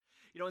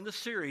In this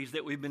series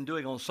that we've been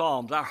doing on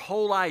Psalms, our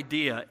whole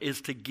idea is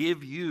to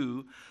give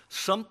you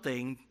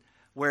something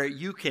where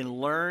you can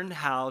learn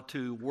how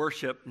to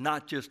worship,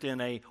 not just in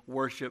a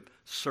worship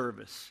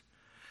service.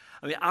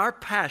 Our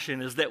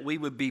passion is that we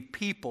would be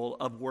people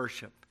of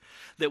worship,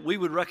 that we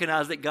would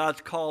recognize that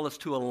God's called us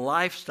to a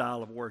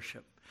lifestyle of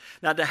worship.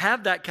 Now, to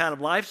have that kind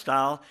of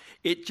lifestyle,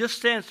 it just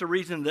stands to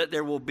reason that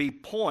there will be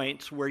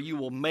points where you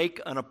will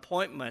make an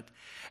appointment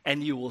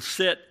and you will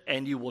sit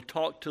and you will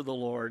talk to the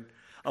Lord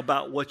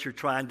about what you're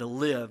trying to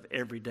live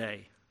every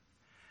day.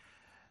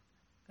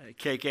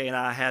 KK and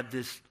I have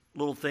these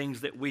little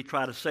things that we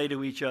try to say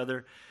to each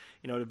other.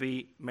 To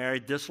be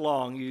married this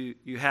long,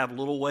 you have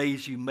little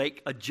ways you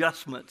make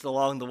adjustments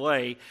along the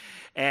way.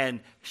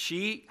 And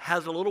she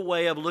has a little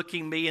way of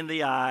looking me in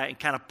the eye and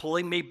kind of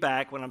pulling me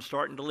back when I'm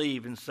starting to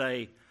leave and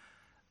say,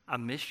 I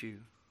miss you.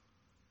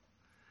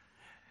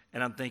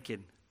 And I'm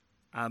thinking,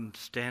 I'm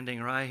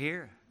standing right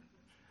here.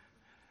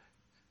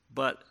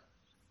 But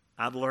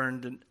I've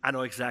learned, and I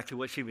know exactly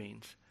what she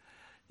means.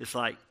 It's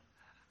like,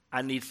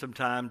 I need some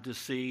time to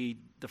see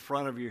the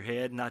front of your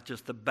head, not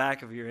just the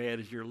back of your head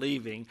as you're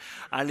leaving.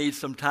 I need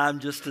some time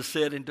just to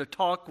sit and to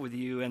talk with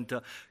you and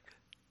to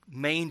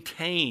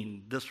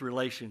maintain this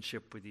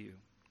relationship with you.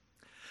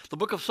 The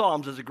book of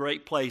Psalms is a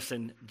great place,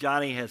 and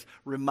Johnny has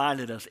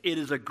reminded us, it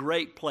is a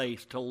great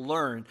place to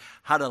learn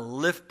how to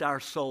lift our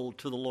soul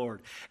to the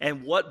Lord.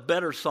 And what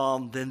better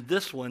psalm than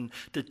this one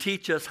to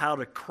teach us how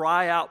to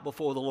cry out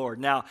before the Lord.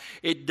 Now,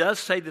 it does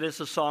say that it's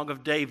a song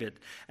of David,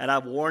 and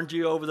I've warned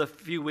you over the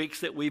few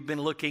weeks that we've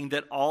been looking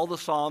that all the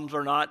psalms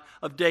are not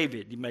of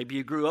David. Maybe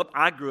I grew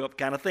up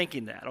kind of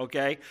thinking that,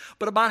 okay?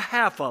 But about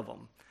half of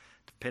them.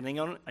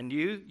 Depending on, and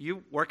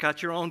you work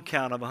out your own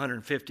count of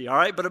 150, all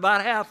right? But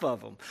about half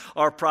of them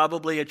are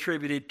probably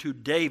attributed to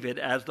David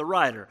as the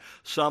writer.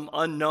 Some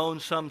unknown,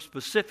 some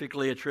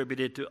specifically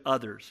attributed to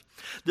others.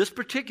 This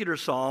particular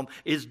psalm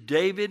is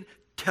David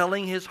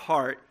telling his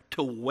heart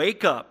to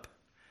wake up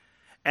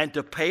and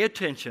to pay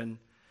attention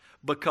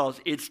because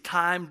it's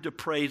time to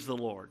praise the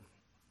Lord.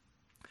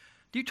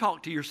 Do you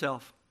talk to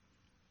yourself?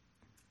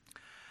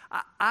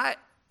 I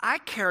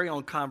carry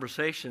on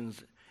conversations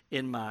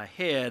in my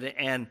head,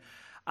 and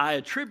I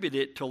attribute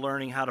it to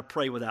learning how to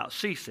pray without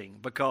ceasing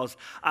because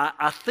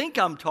I think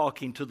I'm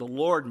talking to the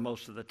Lord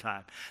most of the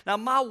time. Now,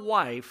 my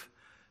wife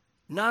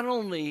not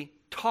only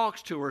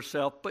talks to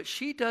herself, but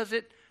she does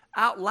it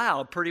out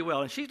loud pretty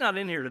well. And she's not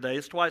in here today.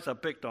 It's twice I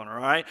picked on her,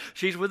 all right?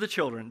 She's with the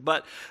children.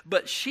 But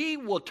she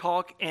will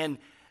talk, and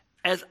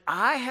as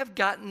I have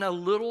gotten a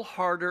little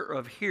harder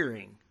of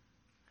hearing,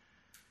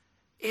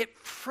 it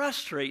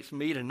frustrates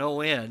me to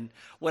no end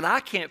when I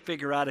can't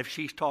figure out if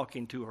she's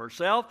talking to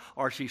herself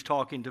or she's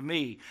talking to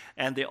me.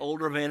 And the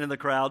older men in the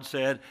crowd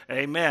said,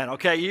 amen.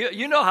 Okay,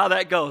 you know how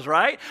that goes,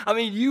 right?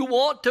 You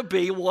want to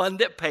be one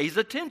that pays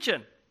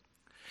attention.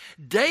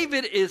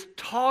 David is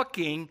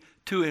talking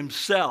to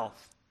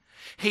himself.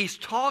 He's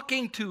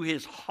talking to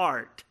his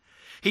heart.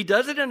 He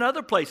does it in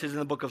other places in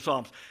the book of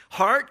Psalms.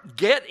 Heart,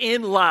 get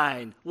in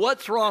line.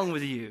 What's wrong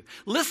with you?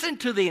 Listen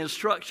to the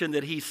instruction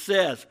that he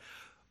says.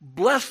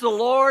 Bless the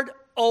Lord,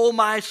 O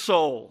my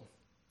soul,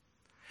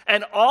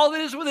 and all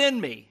that is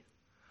within me.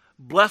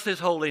 Bless his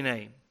holy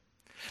name.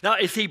 Now,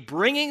 is he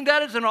bringing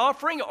that as an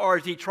offering, or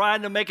is he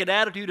trying to make an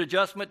attitude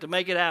adjustment to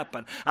make it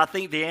happen? I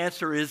think the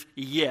answer is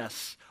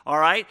yes. All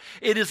right?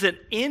 It is an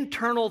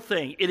internal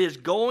thing. It is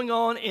going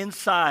on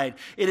inside.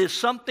 It is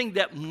something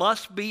that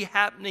must be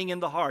happening in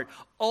the heart.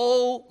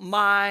 Oh,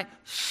 my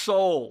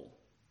soul,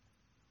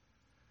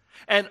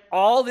 and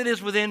all that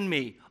is within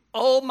me.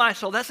 Oh, my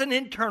soul. That's an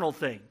internal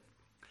thing.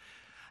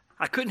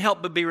 I couldn't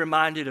help but be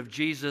reminded of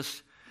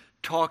Jesus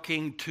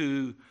talking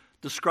to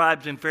the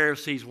scribes and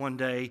Pharisees one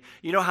day.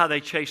 You know how they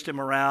chased him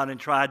around and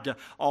tried to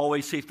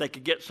always see if they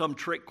could get some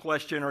trick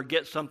question or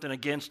get something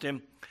against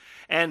him.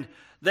 And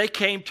they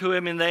came to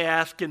him and they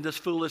asked him this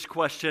foolish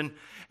question.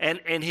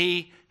 And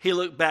he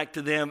looked back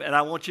to them, and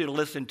I want you to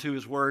listen to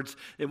his words.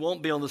 It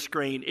won't be on the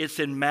screen. It's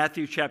in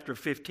Matthew chapter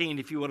 15,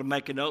 if you want to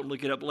make a note and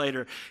look it up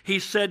later. He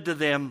said to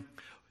them,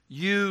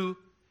 you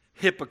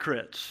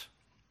hypocrites.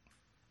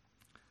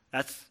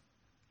 That's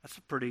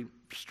a pretty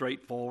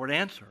straightforward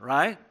answer,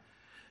 right?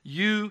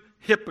 You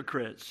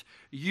hypocrites,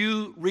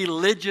 you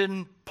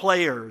religion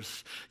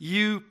players,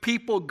 you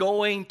people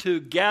going to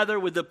gather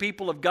with the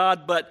people of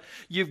God, but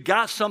you've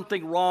got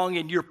something wrong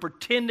and you're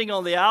pretending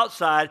on the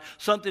outside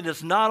something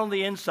that's not on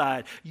the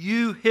inside.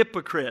 You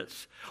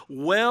hypocrites.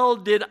 Well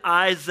did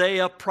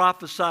Isaiah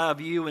prophesy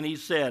of you, and he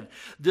said,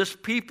 this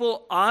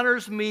people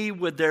honors me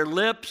with their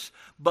lips,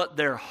 but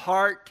their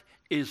heart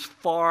is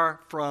far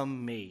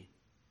from me.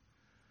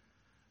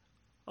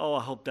 Oh,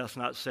 I hope that's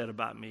not said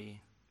about me.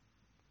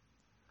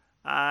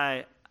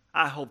 I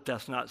hope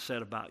that's not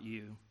said about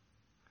you.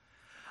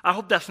 I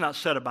hope that's not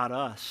said about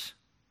us.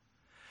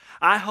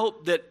 I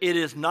hope that it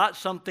is not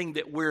something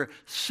that we're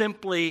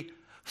simply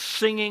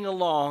singing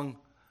along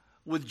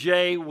with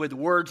Jay with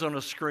words on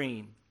a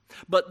screen,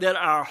 but that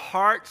our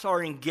hearts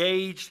are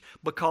engaged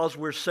because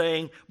we're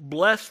saying,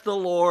 bless the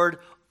Lord,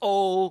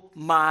 O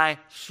my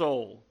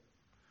soul.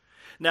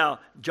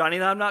 Now, Johnny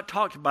and I have not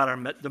talked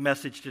about the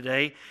message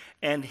today,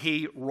 and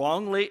he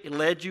wrongly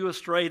led you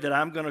astray that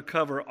I'm going to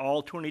cover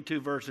all 22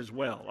 verses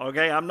well.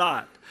 Okay, I'm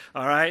not.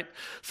 All right?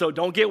 So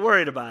don't get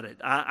worried about it.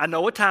 I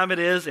know what time it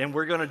is, and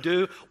we're going to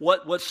do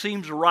what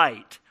seems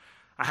right.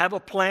 I have a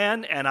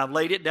plan, and I've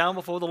laid it down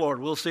before the Lord.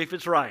 We'll see if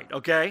it's right,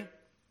 okay?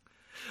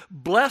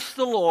 Bless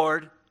the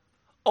Lord,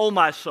 O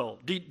my soul.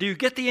 Do you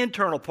get the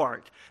internal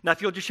part? Now,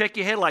 if you'll just shake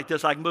your head like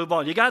this, I can move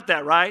on. You got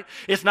that, right?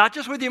 It's not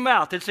just with your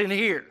mouth. It's in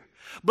here.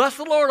 Bless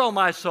the Lord, O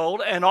my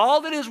soul, and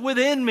all that is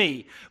within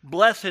me.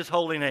 Bless his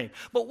holy name.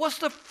 But what's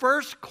the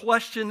first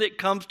question that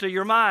comes to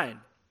your mind?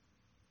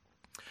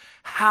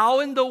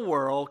 How in the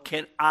world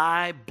can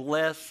I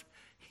bless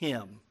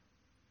him?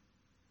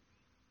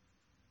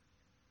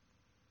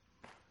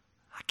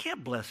 I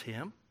can't bless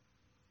him.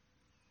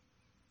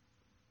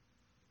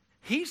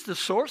 He's the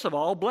source of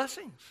all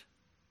blessings.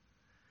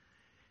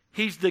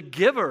 He's the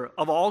giver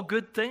of all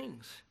good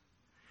things.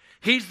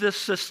 He's the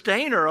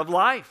sustainer of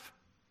life.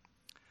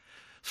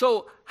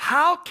 So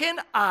how can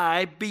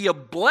I be a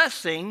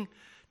blessing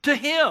to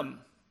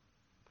him?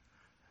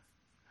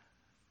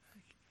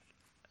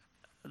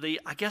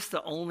 I guess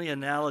the only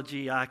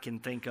analogy I can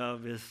think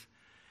of is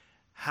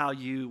how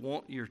you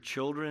want your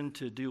children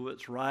to do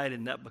what's right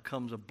and that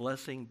becomes a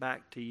blessing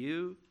back to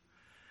you.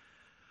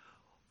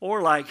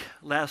 Or like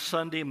last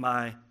Sunday,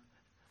 my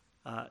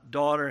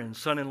daughter and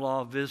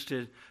son-in-law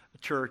visited a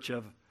church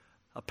of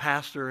a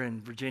pastor in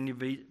Virginia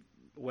Beach,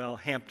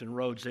 Hampton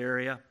Roads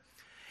area,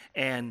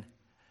 and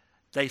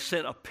they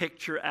sent a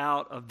picture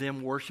out of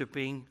them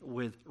worshiping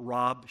with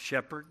Rob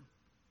Shepherd.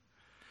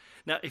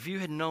 Now, if you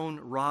had known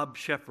Rob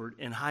Shepherd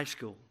in high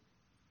school,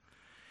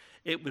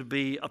 it would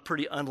be a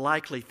pretty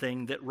unlikely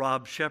thing that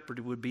Rob Shepherd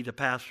would be the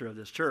pastor of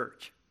this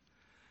church.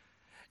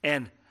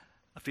 And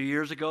a few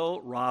years ago,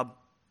 Rob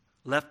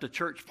left a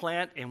church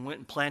plant and went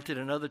and planted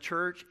another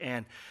church,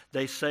 and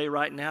they say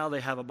right now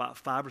they have about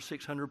 500 or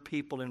 600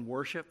 people in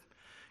worship.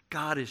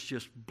 God is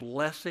just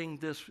blessing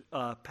this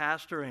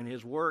pastor and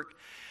his work,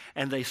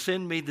 and they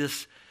send me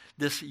this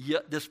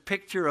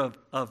picture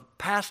of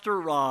Pastor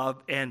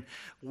Rob and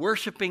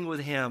worshiping with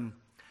him,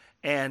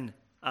 and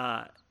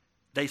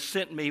they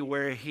sent me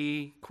where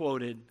he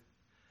quoted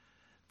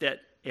that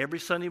every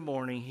Sunday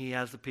morning he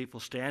has the people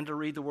stand to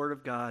read the Word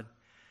of God,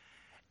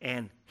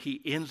 and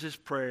he ends his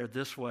prayer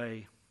this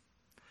way: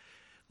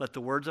 let the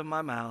words of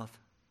my mouth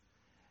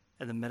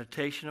and the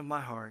meditation of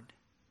my heart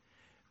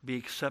be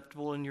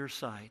acceptable in your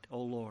sight,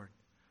 O Lord,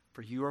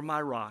 for you are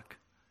my rock,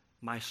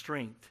 my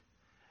strength,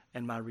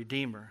 and my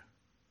Redeemer.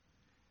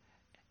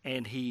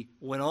 And he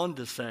went on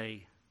to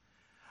say,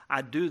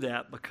 I do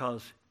that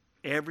because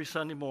every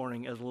Sunday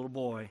morning as a little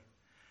boy,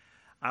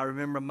 I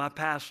remember my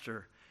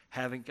pastor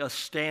having us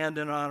stand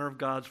in honor of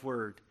God's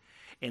Word,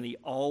 and he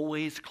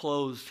always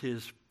closed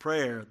his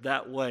prayer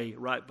that way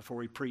right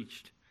before he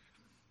preached.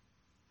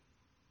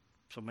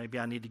 So maybe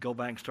I need to go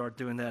back and start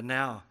doing that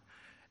now,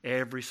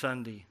 every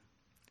Sunday.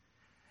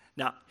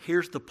 Now,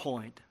 here's the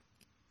point.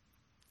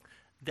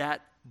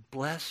 That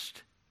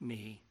blessed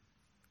me.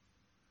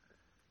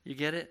 You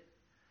get it?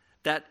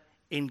 That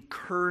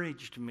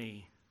encouraged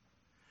me.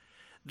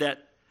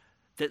 That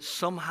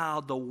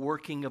somehow the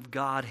working of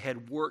God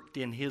had worked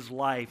in his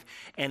life,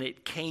 and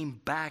it came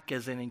back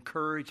as an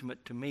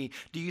encouragement to me.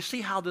 Do you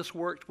see how this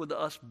worked with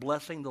us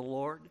blessing the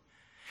Lord?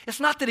 It's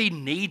not that he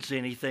needs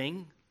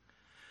anything,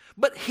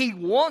 but he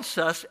wants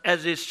us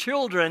as his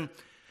children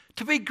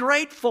to be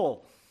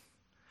grateful.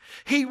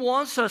 He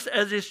wants us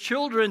as his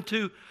children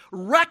to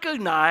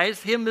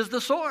recognize him as the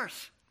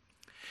source.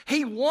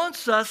 He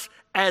wants us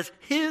as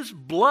his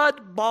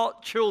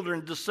blood-bought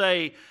children to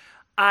say,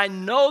 I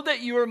know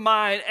that you are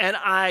mine, and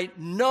I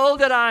know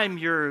that I'm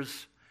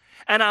yours,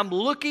 and I'm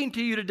looking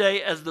to you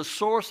today as the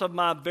source of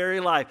my very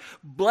life.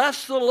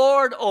 Bless the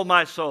Lord, O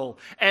my soul,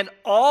 and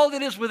all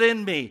that is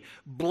within me.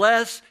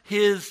 Bless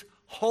his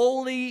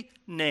holy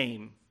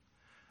name.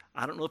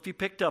 I don't know if you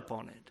picked up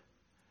on it,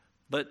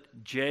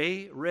 but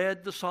Jay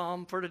read the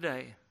psalm for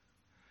today,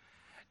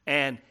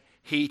 and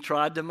he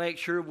tried to make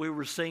sure we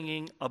were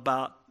singing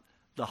about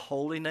the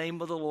holy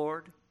name of the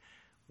Lord.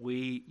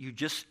 You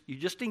just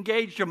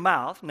engaged your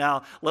mouth.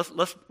 Now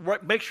let's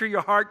make sure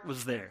your heart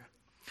was there.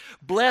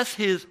 Bless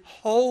his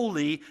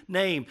holy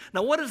name.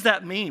 Now what does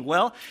that mean?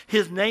 Well,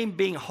 his name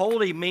being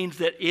holy means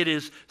that it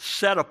is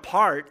set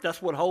apart.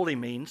 That's what holy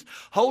means.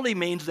 Holy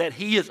means that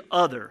he is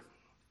other.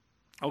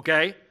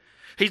 Okay?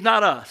 He's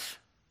not us.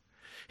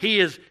 He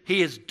is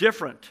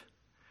different.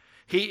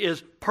 He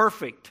is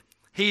perfect.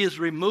 He is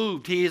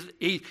removed. He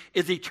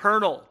is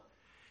eternal.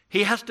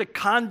 He has to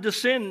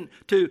condescend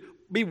to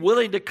be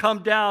willing to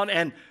come down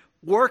and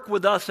work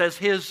with us as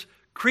his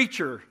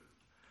creature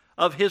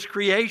of his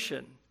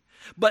creation.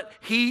 But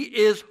he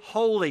is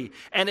holy.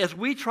 And as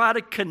we try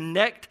to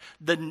connect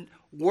the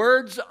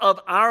words of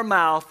our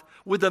mouth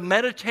with the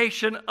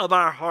meditation of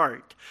our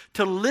heart,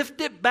 to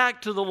lift it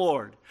back to the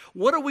Lord,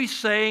 what are we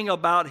saying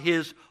about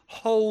his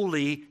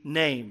holy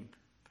name?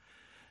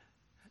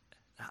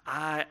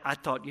 I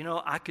thought,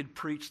 I could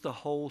preach the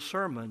whole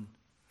sermon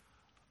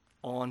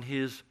on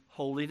his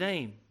holy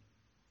name.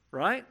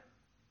 right?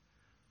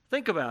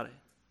 Think about it.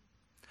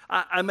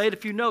 I made a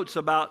few notes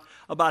about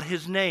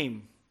his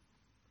name.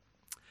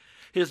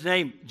 His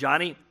name,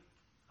 Johnny,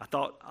 I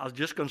thought I was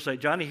just going to say,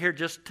 Johnny, here,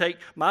 just take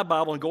my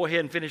Bible and go ahead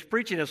and finish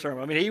preaching the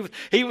sermon. I mean,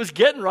 he was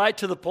getting right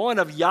to the point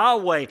of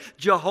Yahweh,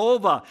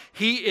 Jehovah.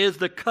 He is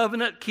the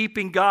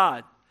covenant-keeping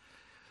God.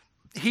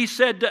 He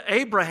said to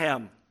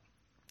Abraham,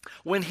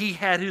 when he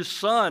had his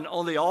son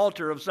on the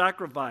altar of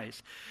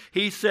sacrifice,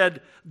 he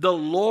said, the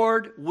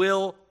Lord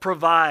will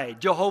provide,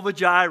 Jehovah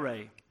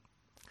Jireh.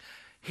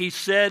 He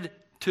said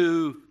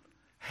to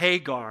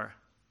Hagar,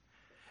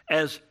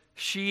 as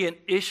she and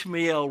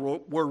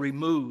Ishmael were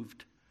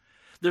removed,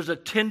 there's a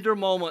tender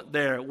moment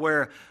there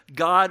where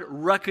God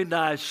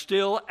recognized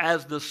still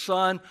as the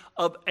son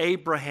of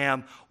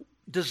Abraham,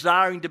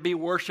 desiring to be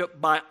worshiped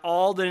by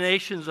all the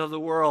nations of the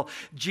world.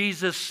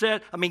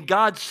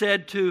 God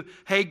said to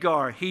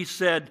Hagar, he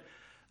said,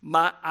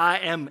 I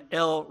am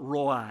El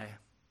Roi,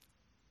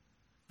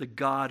 the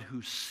God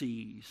who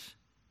sees.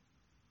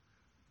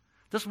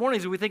 This morning,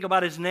 as we think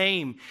about his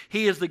name,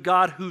 he is the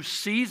God who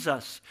sees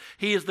us.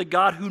 He is the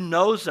God who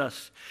knows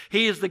us.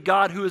 He is the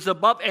God who is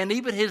above, and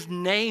even his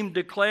name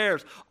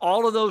declares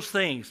all of those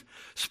things.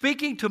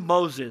 Speaking to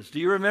Moses, do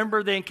you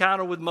remember the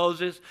encounter with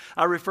Moses?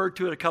 I referred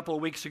to it a couple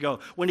of weeks ago,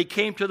 when he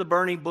came to the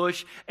burning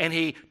bush and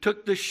he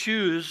took the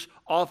shoes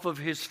off of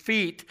his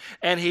feet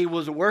and he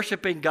was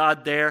worshiping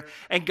God there.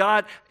 And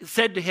God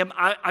said to him,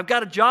 I've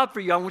got a job for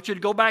you. I want you to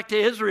go back to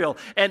Israel.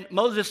 And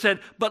Moses said,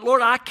 but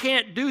Lord, I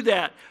can't do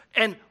that.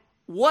 And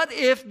what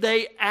if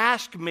they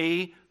ask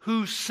me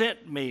who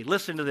sent me?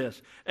 Listen to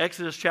this.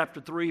 Exodus chapter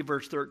 3,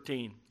 verse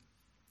 13.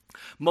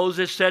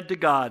 Moses said to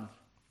God,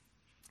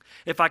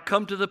 if I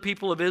come to the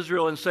people of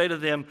Israel and say to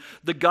them,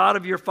 the God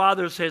of your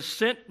fathers has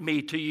sent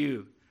me to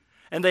you,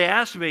 and they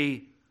ask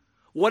me,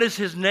 what is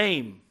his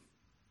name?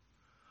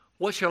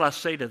 What shall I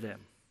say to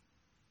them?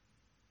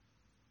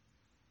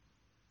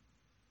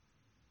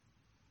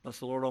 Bless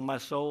the Lord, O my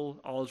soul,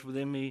 all is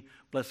within me.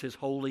 Bless his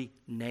holy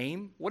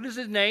name. What is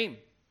his name?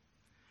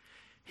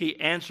 He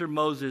answered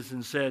Moses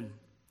and said,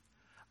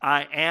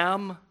 I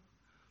am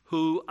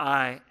who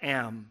I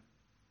am.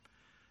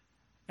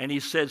 And he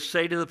said,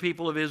 say to the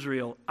people of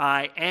Israel,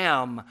 I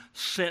am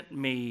sent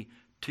me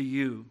to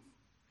you.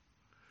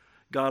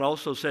 God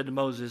also said to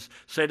Moses,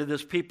 say to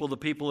this people, the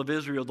people of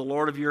Israel, the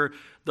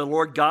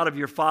Lord God of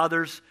your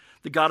fathers,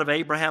 the God of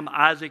Abraham,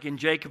 Isaac, and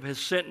Jacob has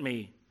sent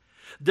me.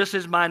 This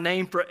is my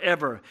name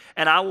forever,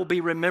 and I will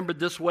be remembered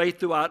this way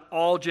throughout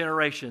all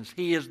generations.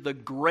 He is the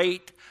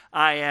great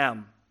I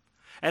am.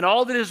 And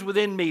all that is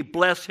within me,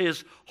 bless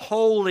his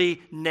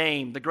holy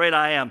name, the great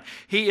I am.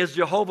 He is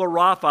Jehovah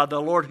Rapha, the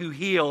Lord who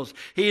heals.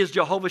 He is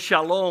Jehovah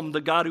Shalom,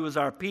 the God who is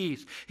our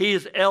peace. He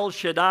is El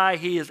Shaddai.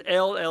 He is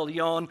El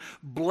Elyon.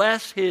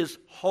 Bless his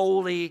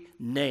holy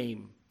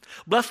name.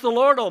 Bless the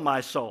Lord, O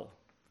my soul,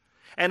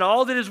 and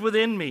all that is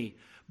within me.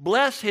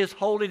 Bless his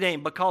holy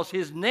name, because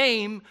his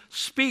name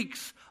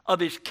speaks of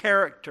his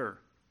character.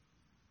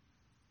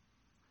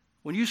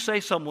 When you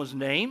say someone's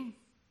name,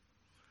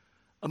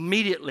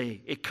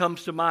 immediately it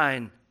comes to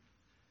mind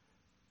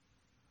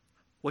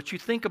what you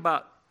think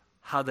about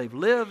how they've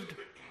lived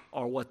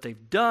or what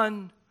they've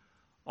done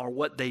or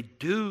what they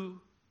do.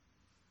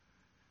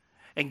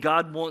 And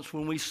God wants,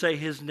 when we say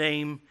his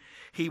name,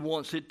 he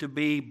wants it to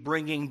be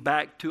bringing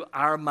back to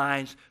our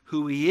minds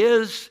who he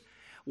is,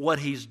 what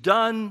he's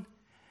done,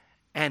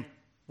 and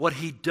what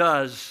he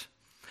does.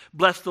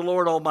 Bless the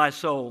Lord, O my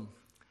soul,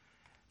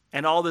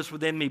 and all this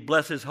within me,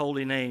 bless his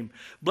holy name.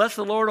 Bless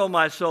the Lord, O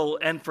my soul,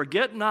 and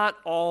forget not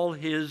all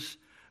his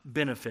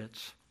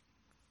benefits.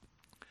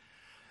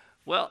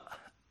 Well,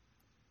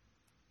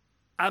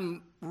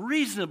 I'm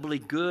reasonably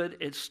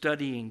good at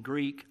studying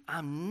Greek.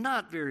 I'm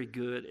not very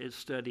good at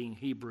studying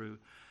Hebrew.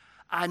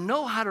 I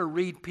know how to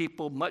read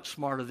people much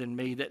smarter than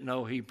me that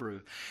know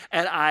Hebrew.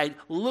 And I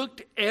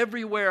looked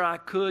everywhere I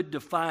could to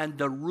find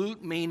the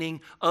root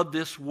meaning of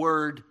this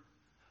word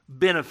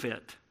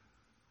benefit.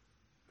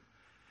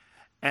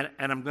 And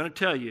I'm going to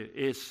tell you,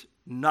 it's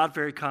not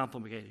very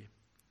complicated.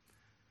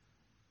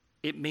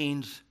 It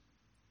means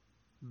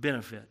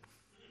benefit.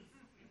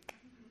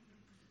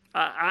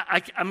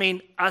 I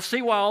mean, I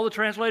see why all the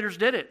translators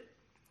did it.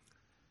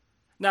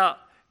 Now,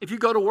 if you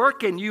go to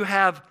work and you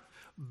have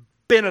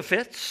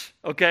benefits,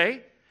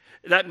 okay,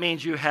 that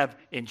means you have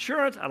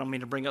insurance. I don't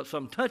mean to bring up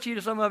something touchy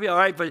to some of you, all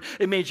right, but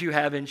it means you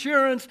have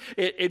insurance.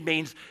 It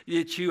means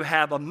that you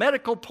have a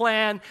medical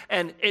plan,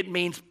 and it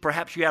means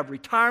perhaps you have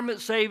retirement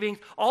savings.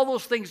 All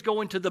those things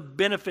go into the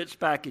benefits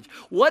package.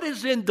 What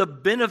is in the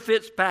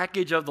benefits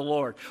package of the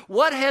Lord?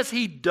 What has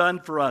he done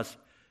for us?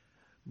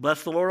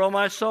 Bless the Lord, O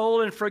my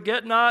soul, and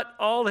forget not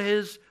all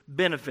his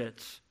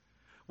benefits.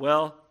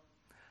 Well,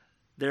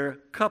 there are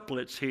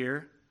couplets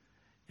here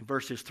in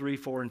verses 3,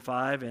 4, and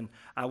 5, and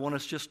I want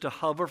us just to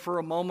hover for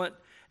a moment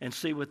and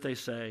see what they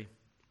say.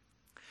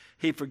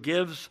 He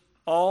forgives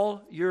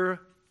all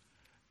your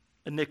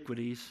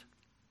iniquities.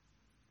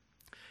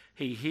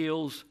 He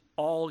heals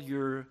all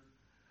your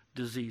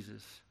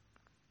diseases.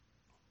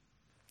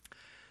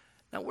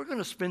 Now, we're going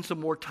to spend some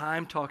more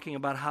time talking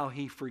about how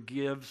he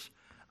forgives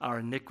our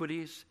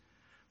iniquities,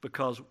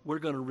 because we're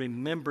going to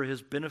remember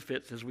his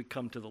benefits as we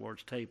come to the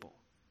Lord's table.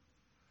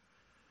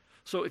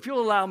 So if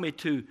you'll allow me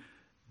to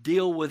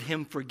deal with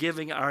him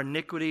forgiving our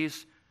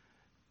iniquities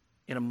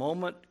in a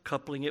moment,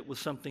 coupling it with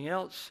something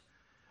else,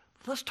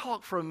 let's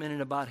talk for a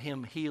minute about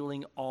him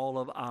healing all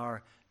of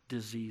our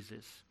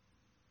diseases.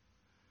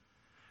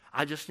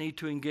 I just need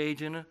to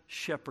engage in a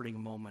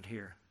shepherding moment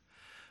here,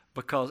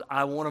 because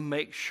I want to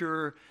make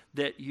sure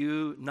that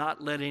you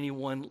not let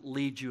anyone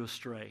lead you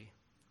astray.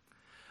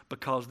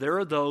 Because there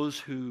are those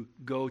who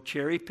go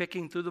cherry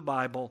picking through the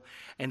Bible,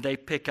 and they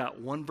pick out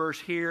one verse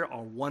here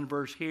or one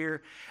verse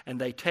here, and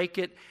they take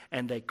it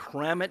and they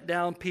cram it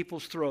down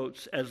people's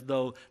throats as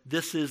though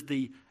this is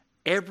the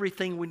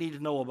everything we need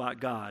to know about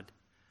God,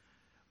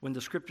 when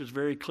the Scripture is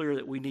very clear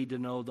that we need to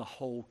know the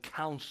whole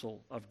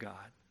counsel of God.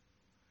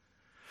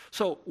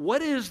 So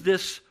what is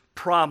this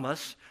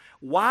promise?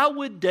 Why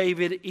would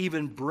David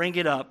even bring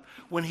it up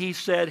when he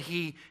said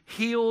he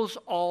heals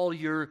all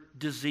your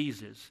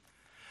diseases?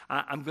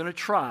 I'm going to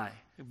try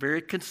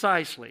very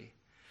concisely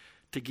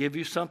to give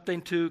you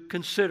something to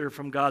consider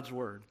from God's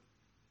Word.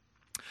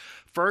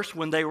 First,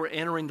 when they were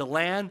entering the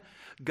land,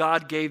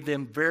 God gave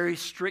them very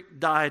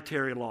strict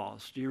dietary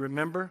laws. Do you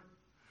remember?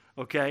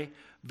 Okay?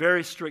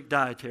 Very strict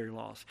dietary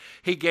laws.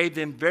 He gave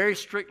them very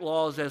strict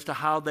laws as to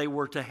how they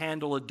were to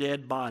handle a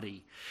dead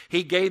body.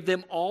 He gave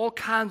them all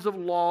kinds of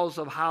laws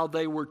of how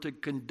they were to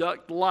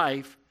conduct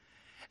life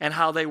and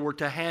how they were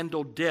to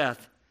handle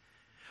death,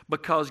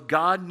 because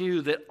God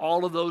knew that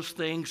all of those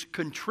things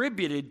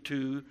contributed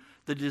to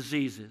the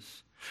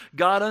diseases.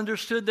 God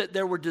understood that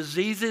there were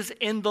diseases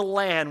in the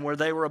land where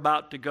they were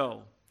about to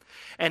go.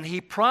 And he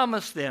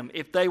promised them,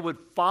 if they would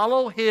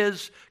follow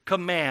his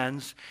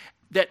commands,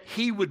 that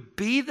he would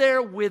be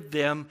there with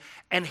them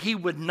and he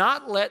would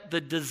not let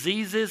the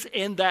diseases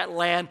in that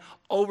land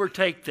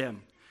overtake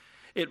them.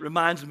 It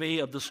reminds me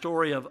of the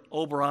story of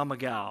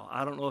Oberammergau.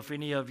 I don't know if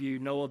any of you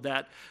know of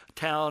that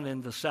town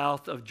in the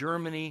south of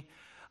Germany.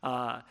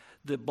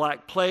 The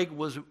Black Plague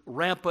was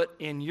rampant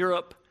in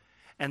Europe,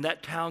 and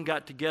that town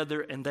got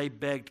together and they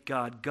begged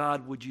God,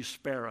 God, would you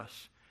spare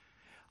us?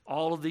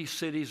 All of these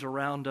cities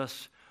around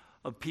us,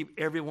 of people,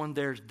 everyone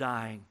there is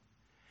dying.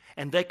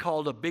 And they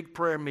called a big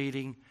prayer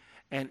meeting,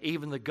 and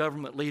even the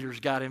government leaders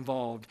got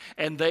involved.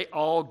 And they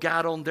all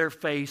got on their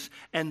face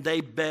and they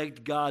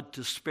begged God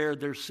to spare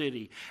their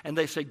city. And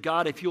they said,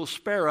 God, if you'll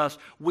spare us,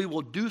 we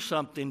will do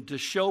something to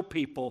show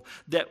people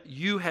that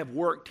you have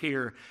worked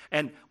here,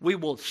 and we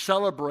will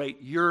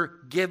celebrate your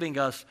giving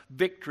us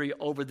victory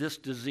over this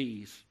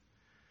disease.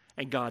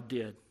 And God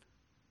did.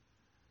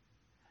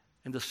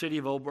 And the city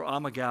of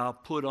Oberammergau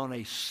put on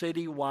a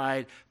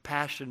citywide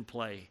passion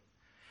play.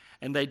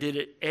 And they did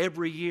it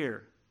every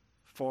year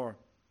for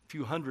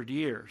few hundred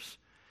years.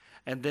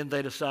 And then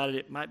they decided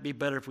it might be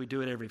better if we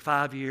do it every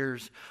 5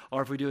 years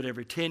or if we do it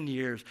every 10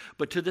 years.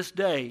 But to this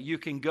day, you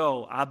can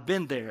go. I've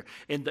been there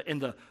in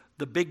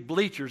the big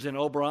bleachers in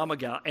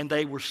Oberammergau, and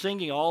they were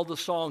singing all the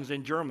songs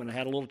in German. I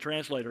had a little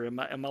translator in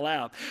my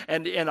lap.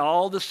 And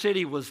all the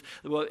city was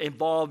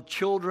involved,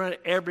 children,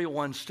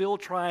 everyone, still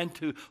trying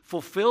to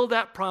fulfill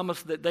that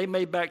promise that they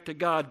made back to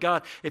God.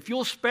 God, if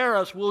you'll spare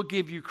us, we'll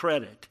give you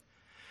credit.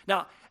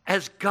 Now,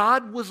 as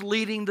God was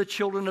leading the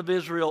children of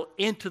Israel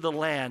into the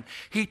land,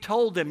 he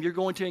told them, you're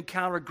going to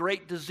encounter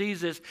great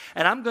diseases,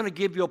 and I'm going to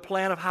give you a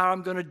plan of how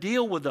I'm going to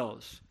deal with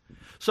those.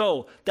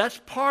 So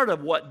that's part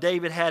of what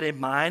David had in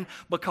mind,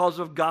 because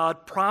of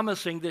God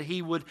promising that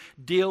he would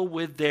deal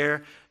with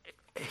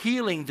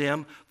healing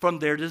them from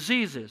their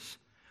diseases.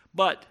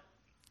 But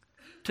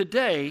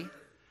today,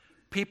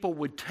 people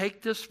would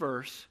take this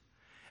verse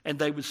and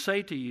they would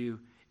say to you,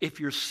 if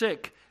you're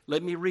sick,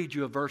 let me read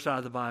you a verse out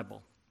of the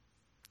Bible.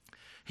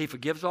 He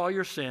forgives all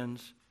your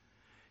sins.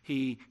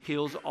 He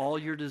heals all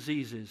your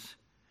diseases.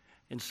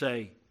 And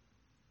say,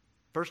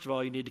 first of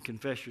all, you need to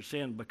confess your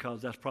sin,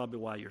 because that's probably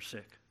why you're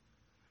sick.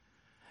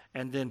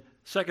 And then,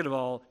 second of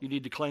all, you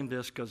need to claim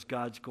this because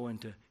God's going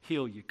to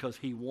heal you, because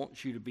he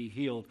wants you to be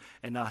healed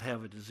and not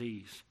have a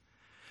disease.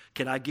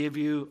 Can I give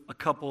you a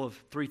couple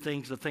of 3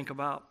 things to think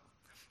about?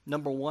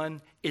 Number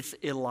one, it's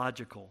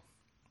illogical.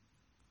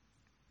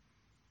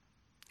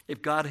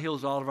 If God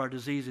heals all of our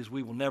diseases,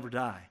 we will never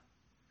die.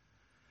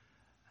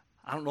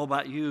 I don't know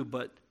about you,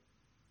 but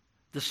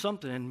there's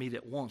something in me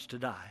that wants to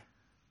die.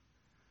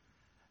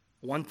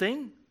 One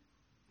thing,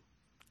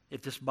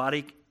 if this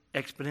body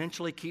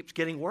exponentially keeps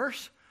getting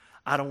worse,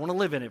 I don't want to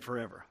live in it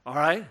forever, all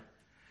right?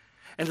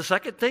 And the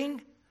second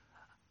thing,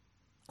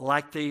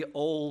 like the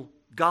old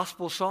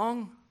gospel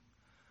song,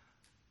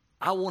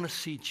 I want to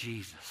see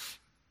Jesus,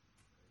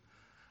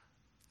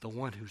 the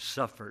one who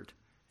suffered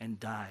and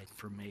died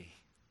for me.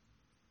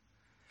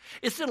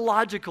 It's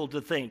illogical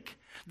to think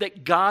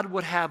that God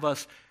would have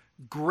us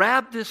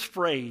grab this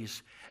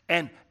phrase,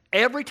 and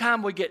every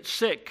time we get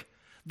sick,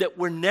 that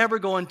we're never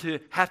going to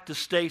have to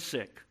stay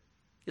sick.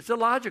 It's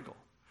illogical.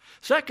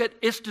 Second,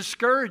 it's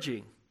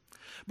discouraging,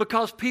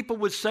 because people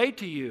would say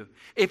to you,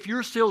 if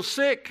you're still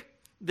sick,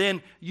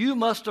 then you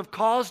must have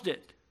caused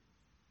it.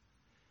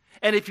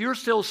 And if you're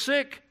still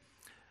sick,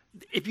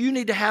 if you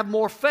need to have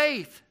more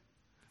faith.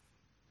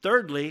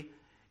 Thirdly,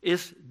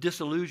 is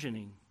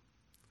disillusioning.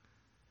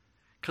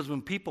 Because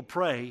when people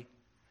pray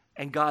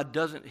and God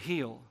doesn't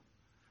heal,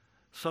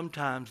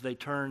 sometimes they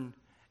turn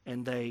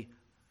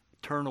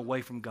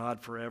away from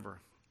God forever.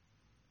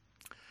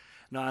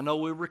 Now, I know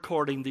we're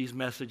recording these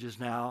messages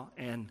now,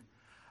 and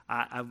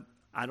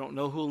I don't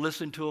know who will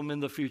listen to them in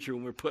the future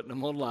when we're putting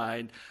them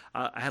online.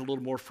 I had a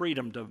little more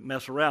freedom to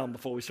mess around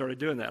before we started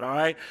doing that, all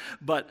right?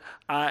 But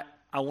I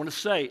want to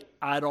say,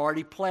 I'd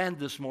already planned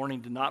this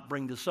morning to not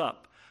bring this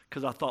up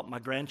because I thought my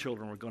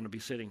grandchildren were going to be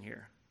sitting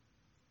here.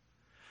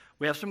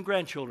 We have some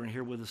grandchildren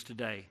here with us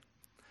today.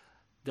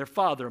 Their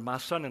father, my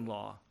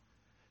son-in-law,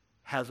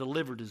 has a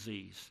liver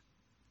disease.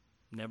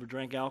 Never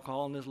drank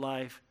alcohol in his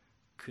life.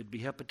 Could be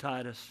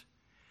hepatitis.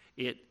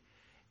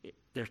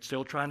 They're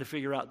still trying to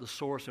figure out the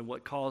source and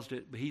what caused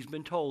it, but he's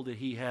been told that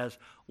he has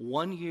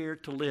 1 year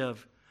to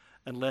live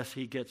unless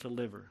he gets a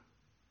liver.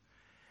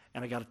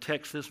 And I got a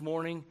text this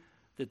morning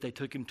that they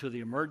took him to the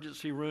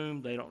emergency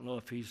room. They don't know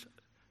if he's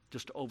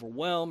just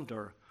overwhelmed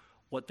or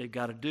what they've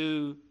got to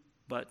do,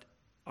 or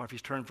if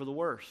he's turned for the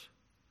worse.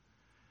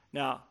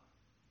 Now,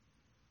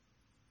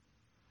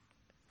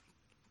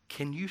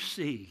 can you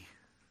see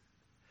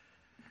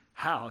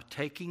how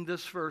taking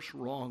this verse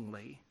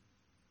wrongly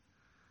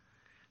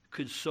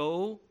could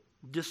so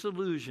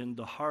disillusion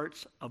the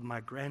hearts of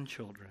my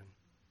grandchildren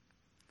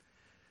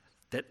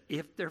that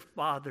if their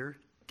father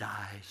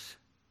dies,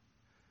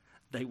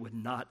 they would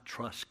not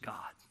trust God?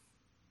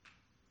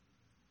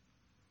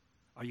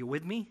 Are you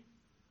with me?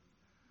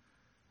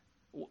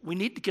 We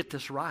need to get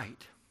this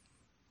right.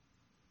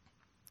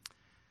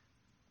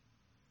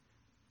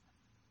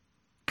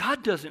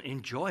 God doesn't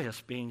enjoy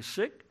us being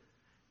sick.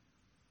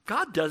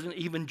 God doesn't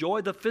even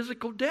enjoy the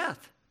physical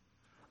death.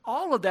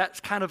 All of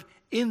that's kind of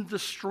in the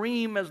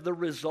stream as the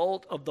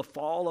result of the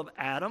fall of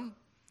Adam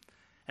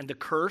and the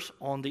curse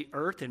on the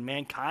earth and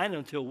mankind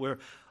until we're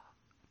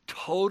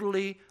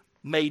totally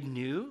made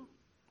new.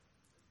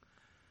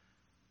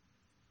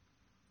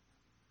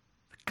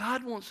 But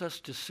God wants us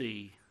to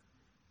see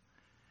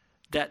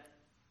that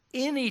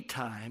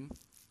anytime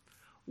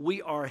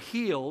we are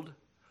healed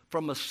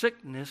from a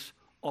sickness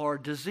or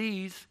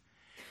disease,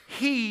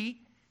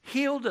 He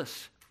healed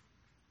us.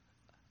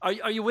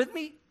 Are you with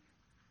me?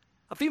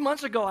 A few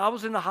months ago, I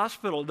was in the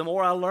hospital. The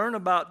more I learn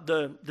about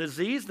the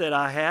disease that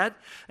I had,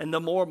 and the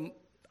more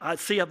I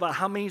see about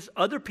how many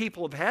other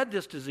people have had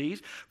this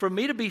disease, for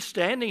me to be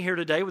standing here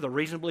today with a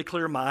reasonably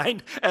clear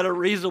mind and a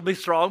reasonably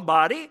strong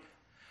body,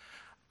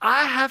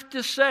 I have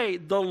to say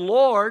the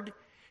Lord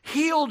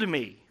healed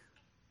me.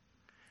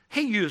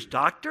 He used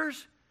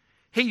doctors.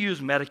 He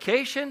used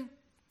medication.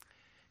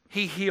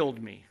 He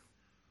healed me.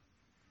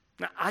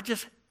 Now,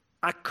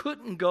 I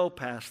couldn't go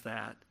past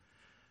that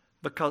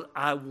because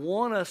I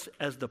want us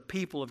as the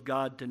people of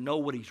God to know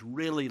what He's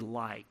really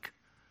like.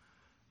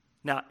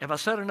 Now, have I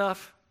said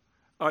enough?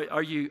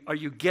 Are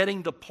you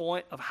getting the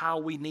point of how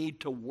we need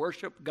to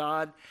worship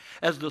God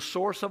as the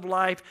source of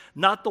life,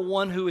 not the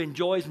one who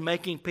enjoys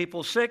making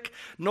people sick,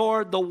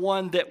 nor the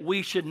one that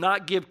we should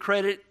not give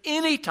credit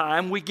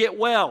anytime we get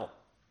well?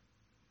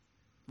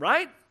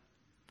 Right?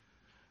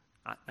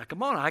 Now,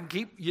 come on,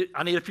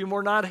 I need a few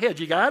more nod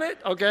heads. You got it?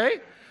 Okay?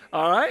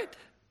 All right?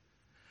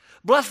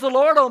 Bless the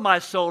Lord, O my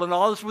soul, and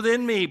all that's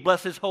within me.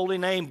 Bless His holy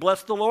name.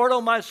 Bless the Lord,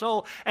 O my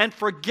soul, and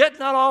forget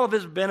not all of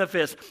His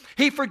benefits.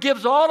 He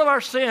forgives all of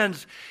our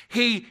sins.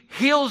 He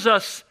heals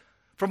us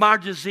from our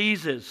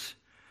diseases.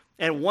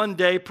 And one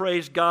day,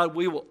 praise God,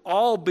 we will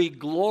all be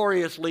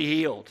gloriously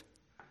healed.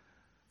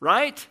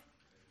 Right?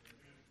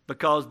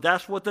 Because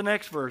that's what the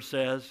next verse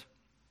says.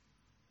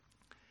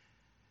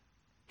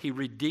 He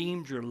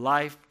redeemed your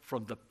life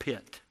from the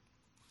pit.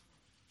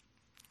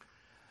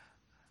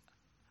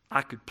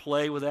 I could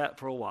play with that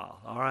for a while,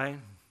 all right?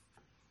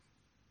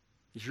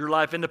 Is your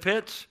life in the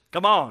pits?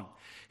 Come on.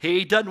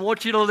 He doesn't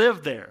want you to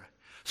live there.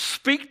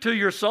 Speak to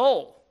your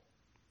soul.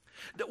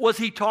 Was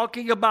he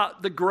talking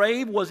about the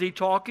grave? Was he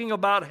talking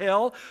about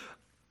hell?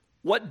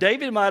 What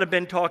David might have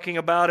been talking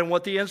about and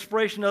what the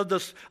inspiration of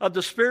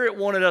the Spirit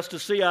wanted us to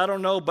see, I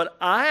don't know. But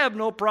I have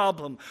no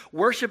problem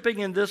worshiping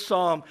in this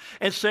psalm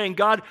and saying,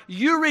 God,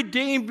 you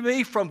redeemed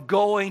me from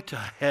going to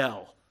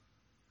hell.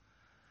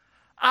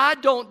 I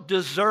don't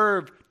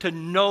deserve to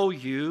know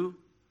you.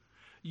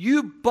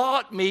 You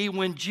bought me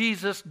when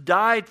Jesus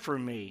died for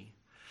me.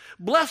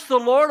 Bless the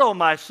Lord, O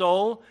my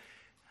soul.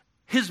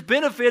 His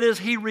benefit is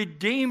He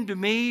redeemed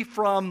me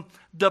from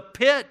the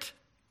pit.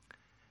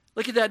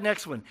 Look at that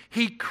next one.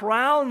 He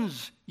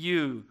crowns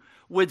you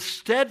with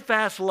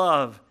steadfast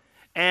love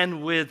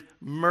and with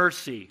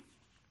mercy.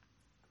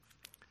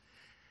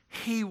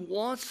 He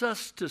wants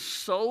us to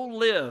so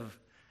live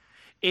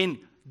in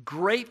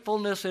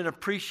gratefulness and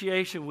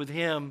appreciation with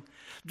Him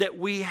that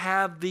we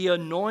have the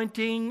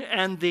anointing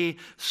and the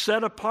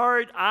set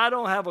apart. I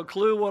don't have a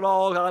clue what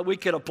all we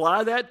could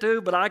apply that to,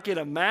 but I can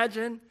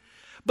imagine.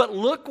 But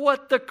look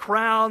what the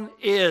crown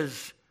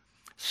is.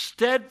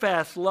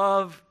 Steadfast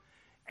love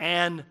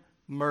and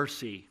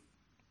mercy.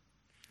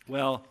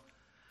 Well,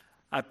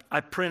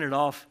 I printed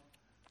off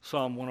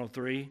Psalm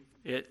 103.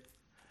 It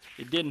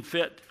didn't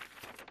fit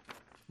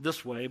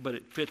this way, but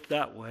it fit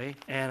that way.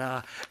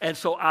 And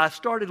so I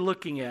started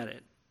looking at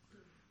it.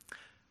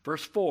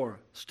 Verse 4,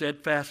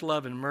 steadfast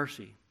love and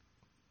mercy.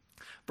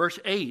 Verse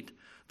 8,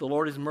 the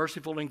Lord is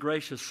merciful and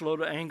gracious, slow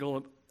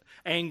to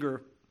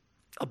anger,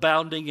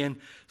 abounding in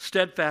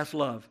steadfast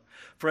love.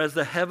 For as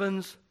the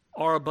heavens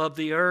are above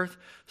the earth,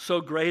 so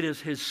great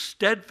is his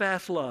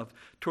steadfast love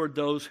toward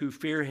those who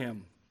fear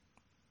him.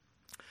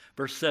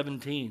 Verse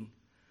 17,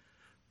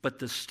 but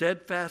the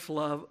steadfast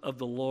love of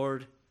the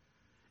Lord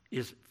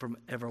is from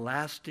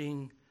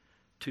everlasting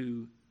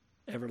to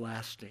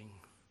everlasting.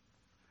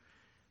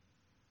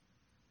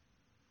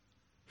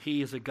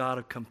 He is a God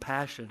of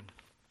compassion.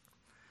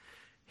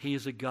 He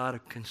is a God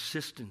of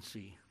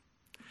consistency.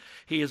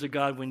 He is a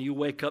God, when you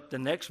wake up the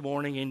next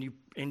morning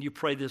and you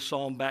pray this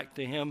psalm back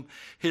to him,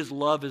 his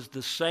love is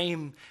the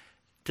same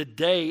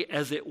today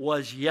as it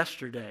was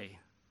yesterday.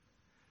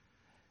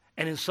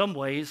 And in some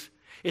ways,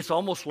 it's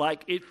almost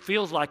like, it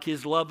feels like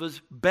his love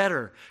is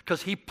better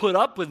because he put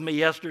up with me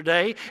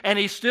yesterday and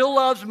he still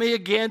loves me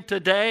again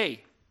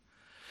today.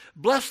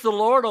 Bless the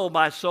Lord, O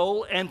my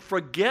soul, and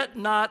forget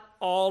not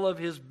all of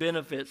his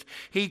benefits.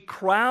 He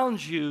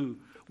crowns you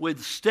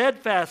with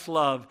steadfast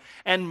love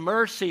and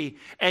mercy,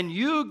 and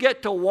you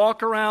get to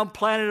walk around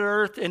planet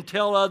Earth and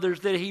tell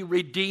others that he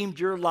redeemed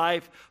your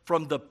life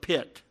from the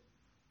pit.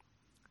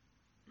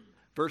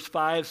 Verse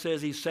 5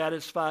 says he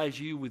satisfies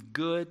you with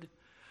good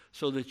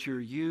so that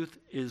your youth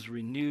is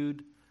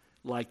renewed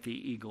like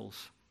the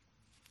eagles.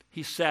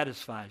 He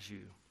satisfies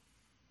you.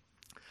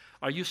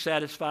 Are you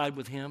satisfied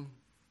with him?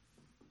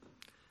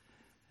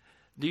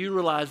 Do you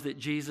realize that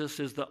Jesus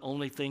is the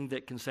only thing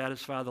that can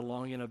satisfy the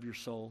longing of your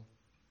soul?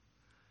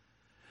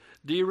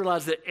 Do you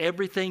realize that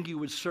everything you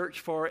would search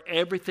for,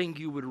 everything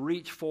you would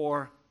reach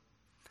for,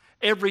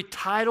 every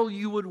title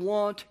you would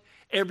want,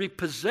 every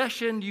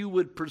possession you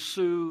would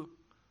pursue,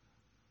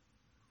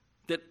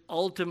 that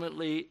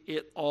ultimately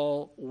it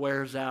all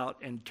wears out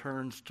and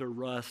turns to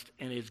rust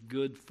and is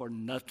good for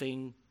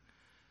nothing?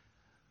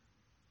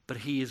 But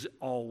he is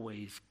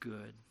always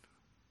good.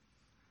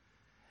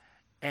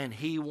 And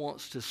he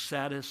wants to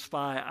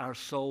satisfy our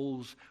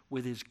souls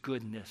with his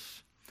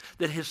goodness.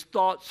 That his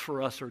thoughts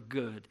for us are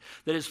good.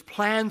 That his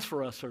plans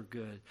for us are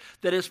good.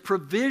 That his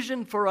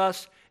provision for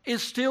us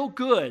is still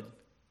good.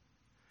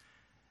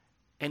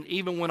 And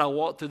even when I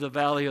walk through the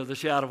valley of the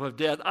shadow of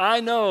death,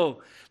 I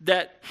know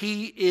that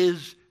he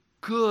is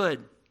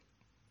good.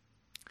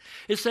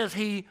 It says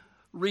he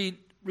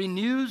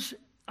renews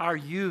our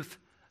youth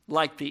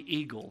like the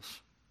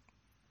eagles.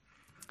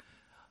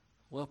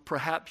 Well,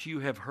 perhaps you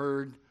have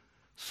heard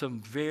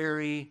some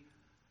very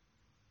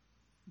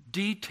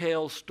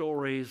detailed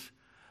stories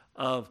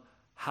of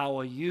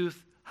how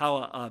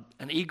an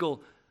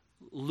eagle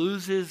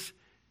loses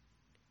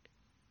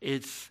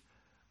its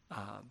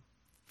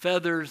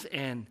feathers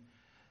and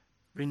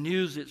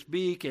renews its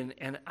beak.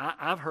 And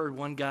I've heard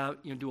one guy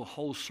do a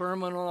whole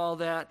sermon on all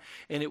that,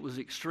 and it was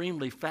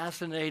extremely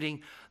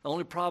fascinating. The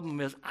only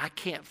problem is I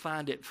can't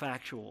find it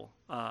factual.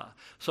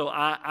 So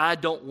I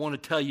don't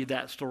want to tell you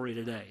that story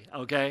today,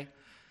 okay?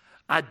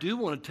 I do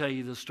want to tell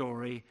you the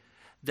story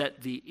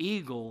that the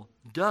eagle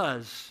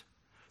does,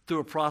 through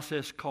a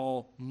process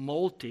called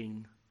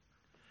molting,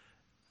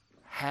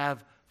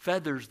 have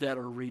feathers that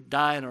are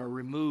die and are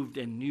removed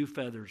and new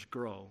feathers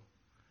grow.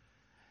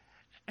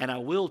 And I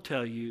will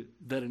tell you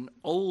that an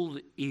old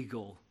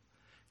eagle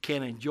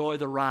can enjoy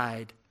the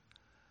ride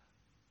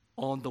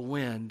on the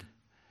wind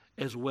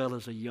as well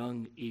as a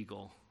young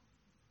eagle.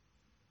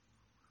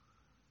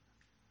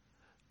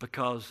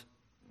 Because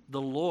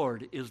the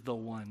Lord is the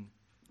one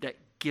that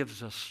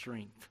gives us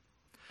strength.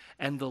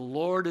 And the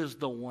Lord is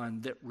the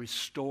one that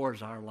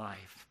restores our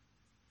life.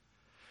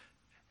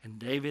 And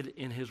David,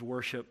 in his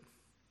worship,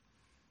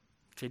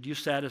 said, you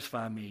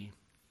satisfy me.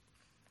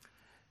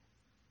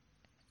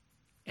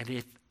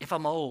 And if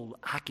I'm old,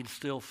 I can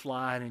still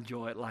fly and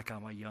enjoy it like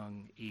I'm a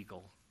young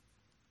eagle.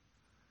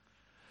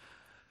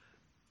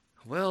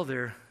 Well,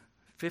 there are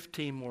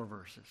 15 more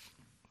verses.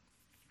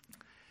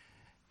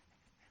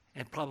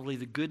 And probably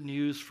the good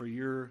news for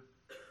your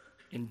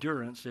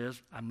endurance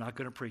is I'm not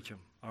going to preach them,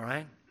 all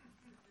right?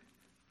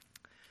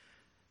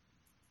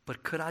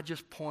 But could I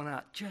just point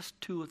out just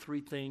 2 or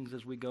 3 things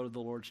as we go to the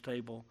Lord's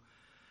table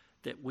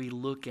that we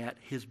look at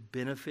his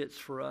benefits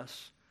for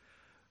us?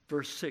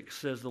 Verse 6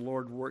 says the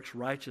Lord works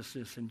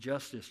righteousness and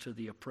justice to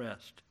the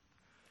oppressed.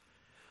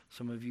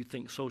 Some of you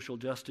think social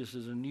justice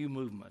is a new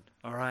movement,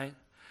 all right?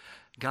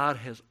 God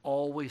has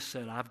always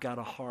said, I've got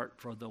a heart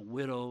for the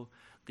widow,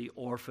 the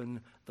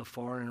orphan, the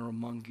foreigner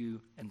among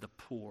you, and the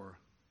poor.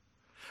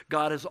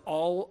 God has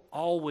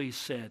always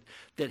said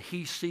that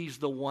he sees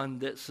the one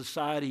that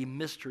society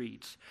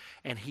mistreats,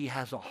 and he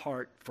has a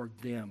heart for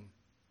them.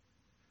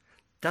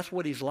 That's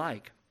what he's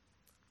like.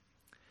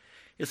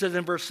 It says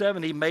in verse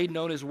 7, he made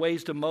known his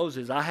ways to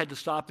Moses. I had to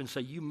stop and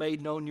say, you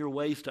made known your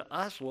ways to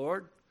us,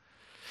 Lord.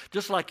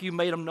 Just like you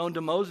made them known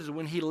to Moses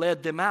when he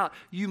led them out,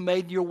 you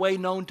made your way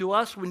known to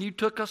us when you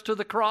took us to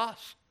the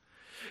cross.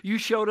 You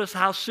showed us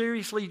how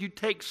seriously you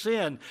take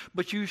sin,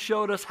 but you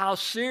showed us how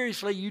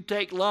seriously you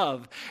take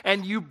love.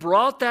 And you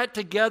brought that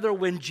together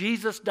when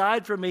Jesus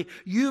died for me.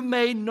 You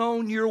made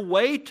known your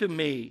way to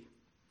me.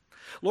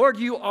 Lord,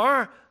 you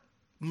are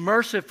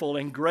merciful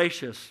and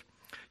gracious.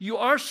 You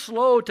are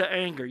slow to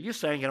anger. You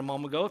sang it a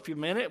moment ago. If you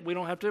meant it, we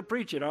don't have to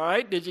preach it, all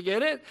right? Did you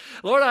get it?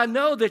 Lord, I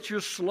know that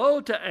you're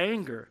slow to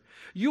anger.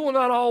 You will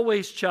not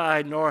always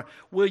chide, nor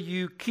will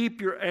you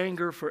keep your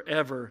anger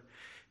forever.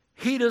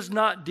 He does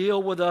not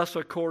deal with us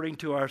according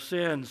to our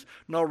sins,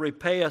 nor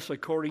repay us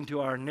according to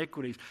our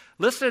iniquities.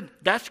 Listen,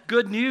 that's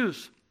good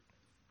news.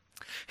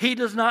 He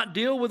does not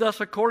deal with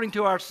us according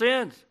to our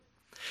sins.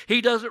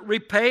 He doesn't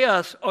repay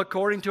us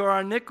according to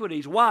our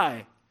iniquities.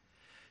 Why?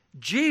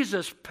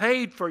 Jesus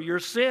paid for your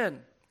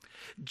sin.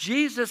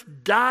 Jesus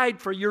died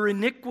for your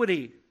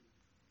iniquity.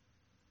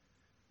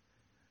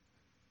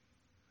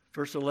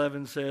 Verse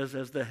 11 says,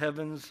 as the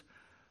heavens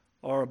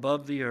are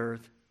above the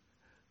earth,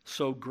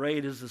 so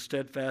great is the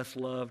steadfast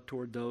love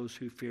toward those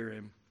who fear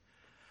him.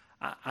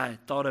 I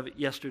thought of it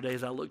yesterday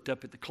as I looked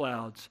up at the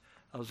clouds.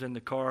 I was in the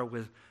car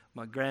with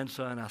my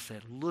grandson. I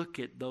said, look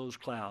at those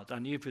clouds. I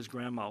knew if his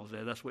grandma was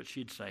there, that's what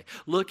she'd say.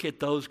 Look at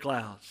those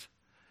clouds.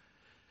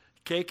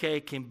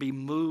 KK can be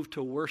moved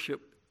to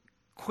worship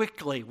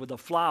quickly with a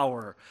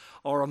flower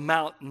or a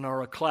mountain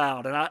or a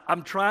cloud. And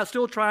I'm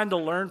still trying to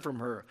learn from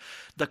her.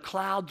 The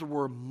clouds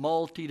were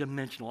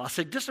multidimensional. I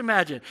said, just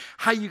imagine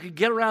how you could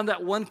get around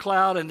that one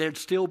cloud and there'd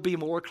still be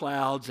more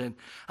clouds. And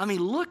I mean,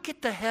 look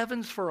at the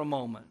heavens for a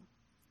moment.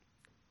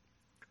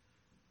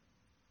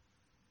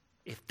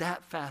 If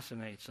that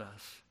fascinates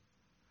us,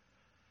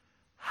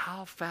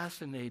 how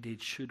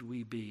fascinated should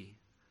we be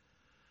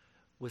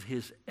with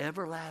his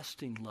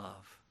everlasting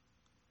love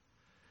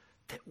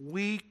that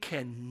we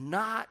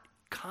cannot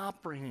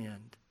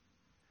comprehend?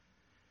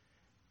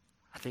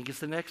 I think it's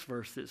the next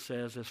verse that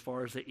says, as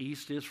far as the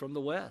east is from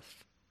the west.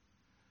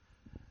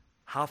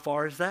 How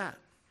far is that?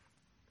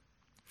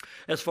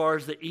 As far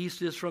as the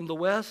east is from the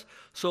west,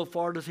 so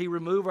far does he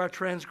remove our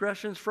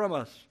transgressions from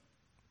us.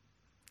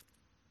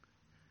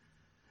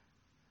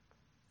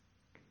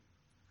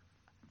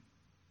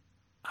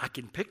 I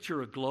can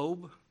picture a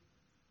globe,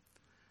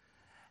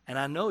 and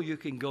I know you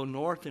can go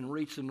north and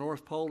reach the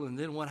North Pole, and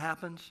then what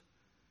happens?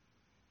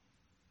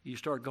 You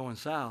start going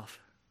south.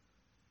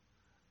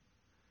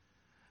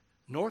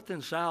 North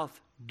and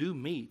south do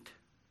meet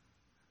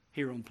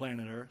here on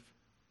planet Earth,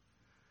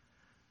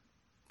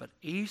 but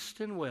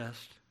east and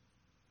west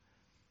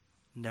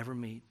never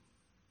meet.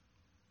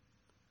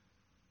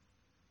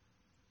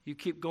 You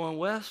keep going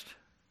west,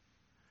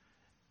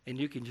 and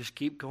you can just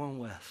keep going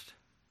west.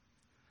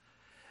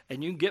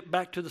 And you can get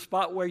back to the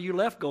spot where you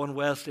left going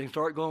west and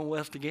start going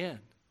west again.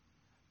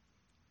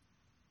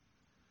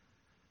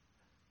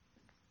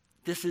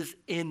 This is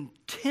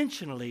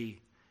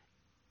intentionally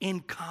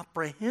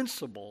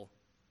incomprehensible.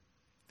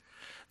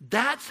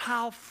 That's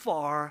how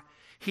far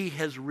he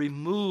has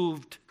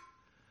removed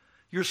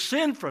your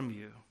sin from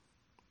you.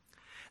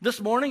 This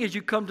morning, as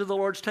you come to the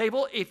Lord's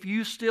table, if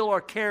you still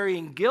are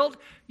carrying guilt,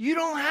 you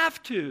don't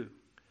have to.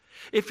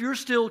 If you're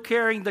still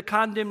carrying the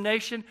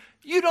condemnation,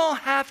 you don't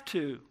have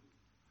to.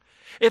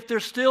 If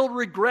there's still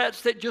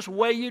regrets that just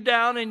weigh you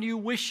down and you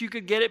wish you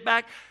could get it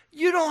back,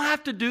 you don't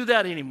have to do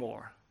that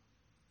anymore.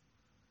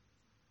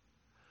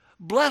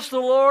 Bless the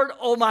Lord,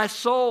 O my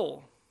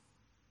soul,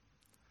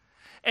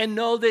 and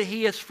know that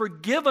he has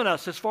forgiven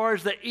us as far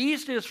as the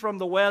east is from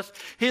the west.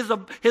 His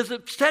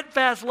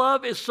steadfast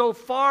love is so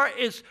far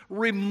as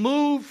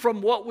removed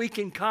from what we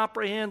can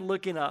comprehend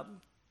looking up.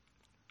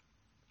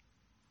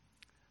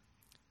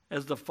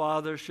 As the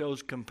Father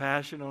shows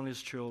compassion on his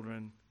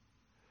children,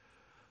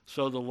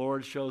 so the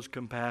Lord shows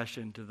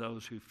compassion to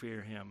those who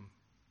fear him.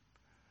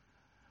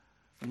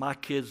 My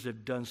kids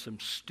have done some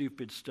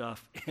stupid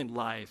stuff in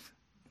life,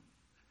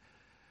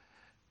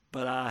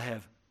 but I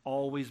have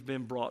always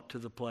been brought to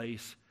the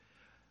place,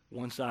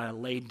 once I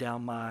laid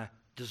down my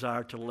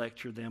desire to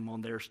lecture them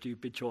on their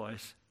stupid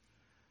choice,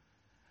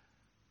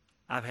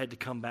 I've had to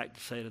come back to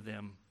say to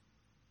them,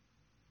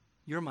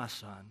 you're my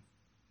son.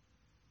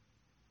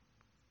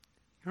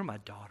 You're my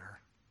daughter.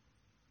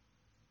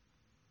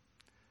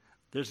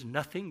 There's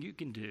nothing you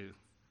can do,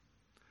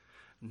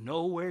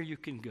 nowhere you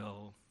can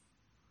go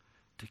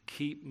to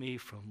keep me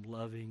from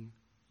loving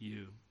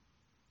you.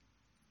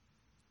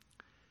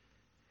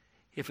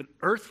 If an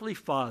earthly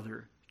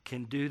father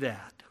can do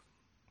that,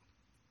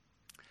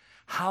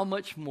 how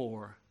much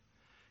more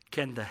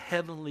can the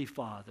heavenly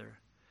Father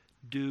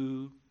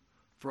do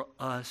for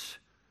us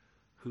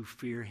who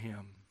fear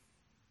him?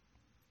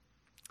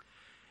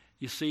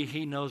 You see,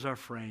 he knows our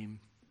frame.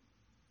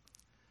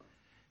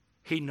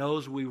 He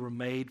knows we were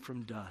made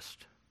from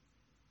dust.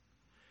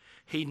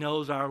 He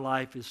knows our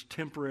life is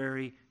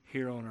temporary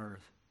here on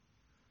earth.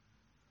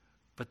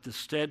 But the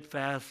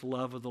steadfast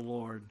love of the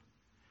Lord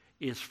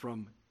is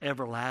from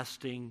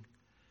everlasting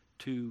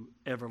to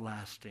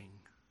everlasting.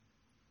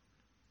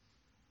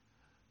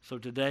 So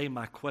today,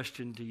 my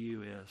question to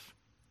you is,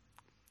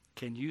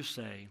 can you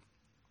say,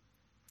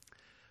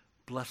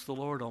 bless the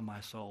Lord, O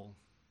my soul,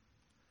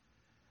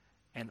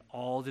 and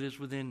all that is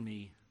within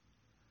me.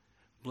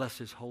 Bless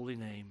his holy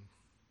name.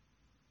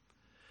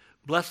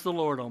 Bless the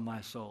Lord, O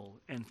my soul,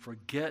 and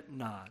forget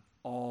not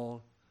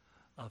all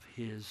of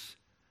his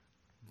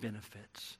benefits.